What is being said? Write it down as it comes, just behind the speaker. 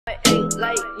Ain't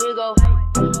like nigga,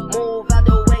 move out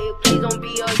the way, please don't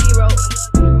be a hero.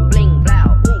 Bling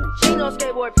blow, ooh, she no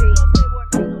skateboard P.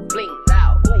 Bling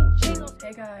blow, ooh, she no.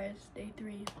 Hey guys, day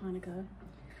 3 Hanukkah,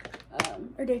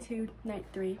 or day 2, night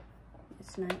 3.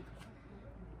 It's night.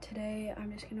 Today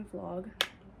I'm just gonna vlog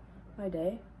my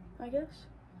day, I guess.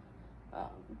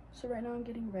 So right now I'm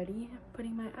getting ready,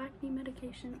 putting my acne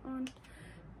medication on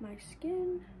my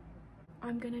skin.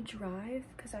 I'm gonna drive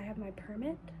because I have my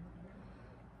permit.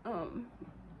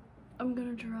 I'm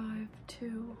gonna drive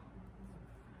to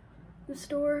the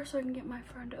store so I can get my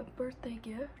friend a birthday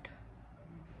gift,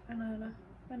 and then I'm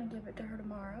gonna give it to her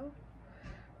tomorrow.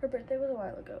 Her birthday was a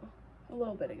while ago, a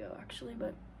little bit ago actually,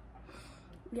 but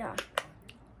yeah.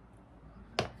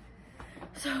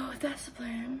 So that's the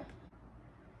plan,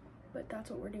 but that's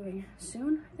what we're doing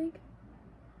soon, I think.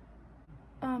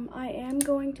 I am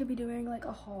going to be doing like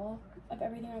a haul of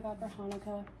everything I got for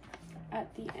Hanukkah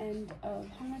at the end of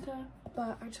Hanukkah,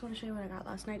 but I just want to show you what I got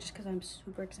last night just because I'm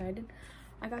super excited.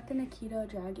 I got the Nikita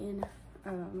Dragon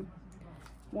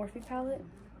Morphe palette.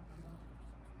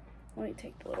 Let me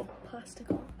take the little plastic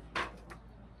off. I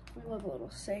love a little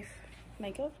safe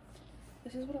makeup.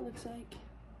 This is what it looks like.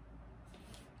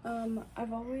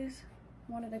 I've always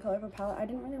wanted a colorful palette. I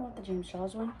didn't really want the James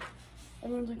Charles one.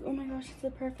 Everyone's like, oh my gosh, it's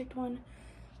the perfect one.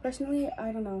 Personally,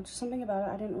 I don't know, just something about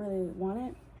it, I didn't really want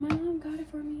it. My mom got it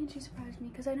for me and she surprised me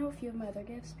because I know a few of my other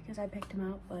gifts because I picked them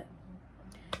out, but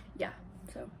yeah,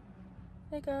 so.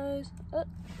 Hey guys,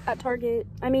 at Target.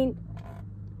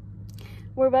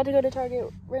 We're about to go to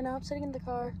Target. Right now I'm sitting in the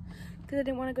car because I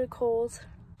didn't want to go to Kohl's.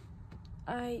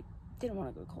 I didn't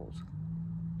want to go to Kohl's.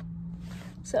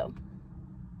 So,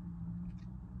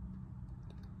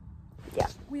 yeah.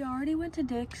 We already went to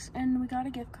Dick's and we got a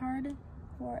gift card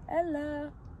for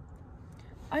Ella.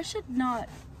 I should not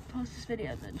post this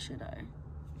video then, should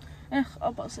I?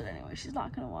 I'll post it anyway. She's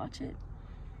not gonna watch it.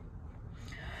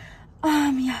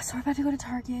 Yeah, so we're about to go to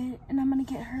Target and I'm gonna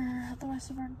get her the rest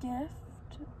of her gift,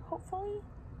 hopefully.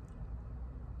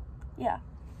 Yeah.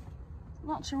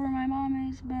 Not sure where my mom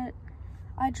is, but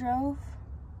I drove.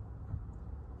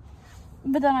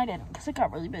 But then I didn't because it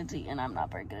got really busy and I'm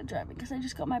not very good at driving because I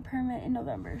just got my permit in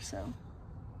November, so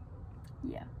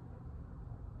yeah.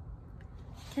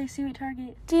 Okay, see you at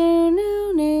Target. Do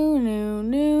new new new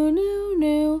new new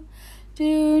new.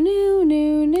 Do new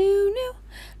new new new.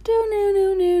 Do new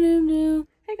new new new new.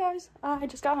 Hey guys, I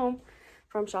just got home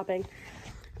from shopping.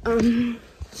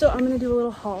 So I'm gonna do a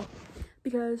little haul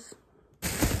because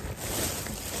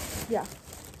yeah.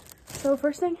 So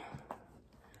first thing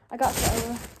I got for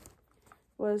Ella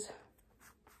was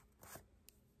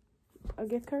a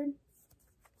gift card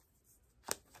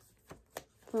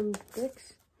from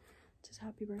Dick's. It says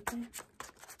happy birthday.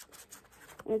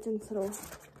 And it's in this little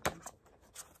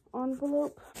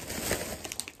envelope.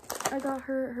 I got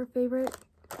her her favorite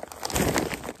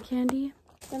candy.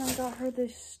 Then I got her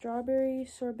this strawberry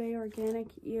sorbet organic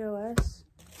EOS.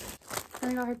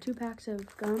 And I got her 2 packs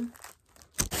of gum.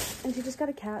 And she just got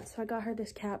a cat, so I got her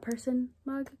this cat person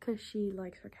mug because she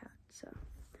likes her cat. So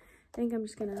I think I'm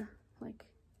just gonna like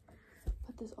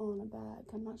put this all in a bag.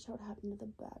 I'm not sure what happened to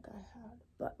the bag I had,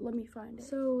 but let me find it.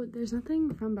 So there's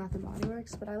nothing from Bath and Body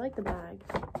Works, but I like the bag.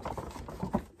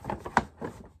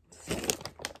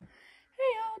 Hey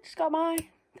y'all, just got my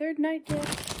 3rd night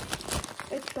gift.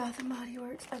 It's Bath and Body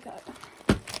Works. I got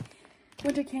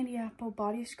Winter Candy Apple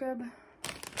Body Scrub,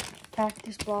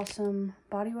 Cactus Blossom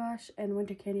Body Wash, and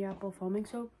Winter Candy Apple Foaming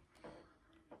Soap.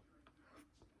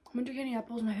 Winter Candy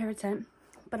Apple is my favorite scent,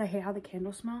 but I hate how the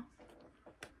candles smell.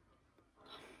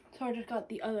 So I just got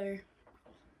the other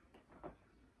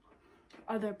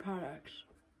products.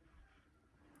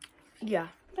 Yeah.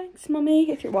 Thanks,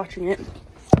 Mommy, if you're watching it.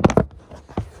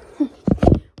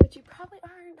 Which you probably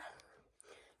aren't,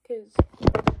 because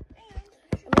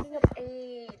I'm eating up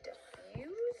a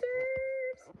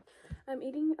diffuser. I'm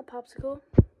eating a popsicle.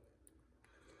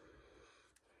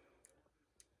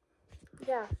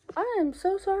 Yeah, I am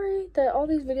so sorry that all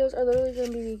these videos are literally going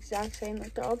to be the exact same.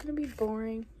 Like, they're all going to be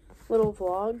boring little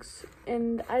vlogs,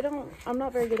 and I'm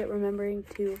not very good at remembering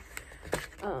to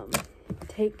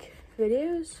take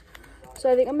videos. So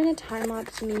I think I'm going to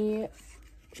time-lapse me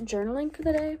journaling for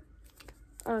the day,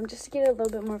 just to get a little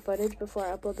bit more footage before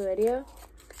I upload the video.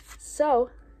 So,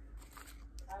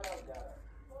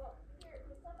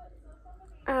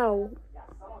 ow,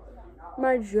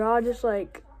 my jaw just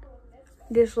like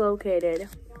dislocated.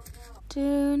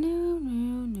 Do no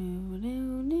no no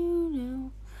no no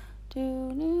no. Do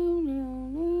no no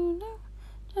no no.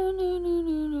 Do no no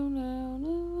no no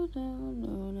no no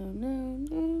no no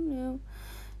no no.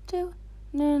 Do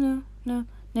no no no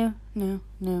no no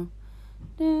no.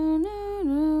 Do no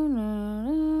no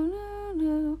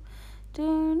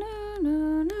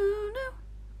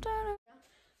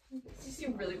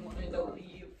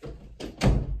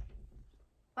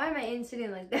my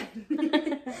incident like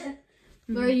that.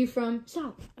 Where are you from?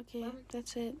 Okay,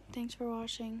 that's it. Thanks for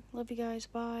watching. Love you guys.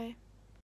 Bye.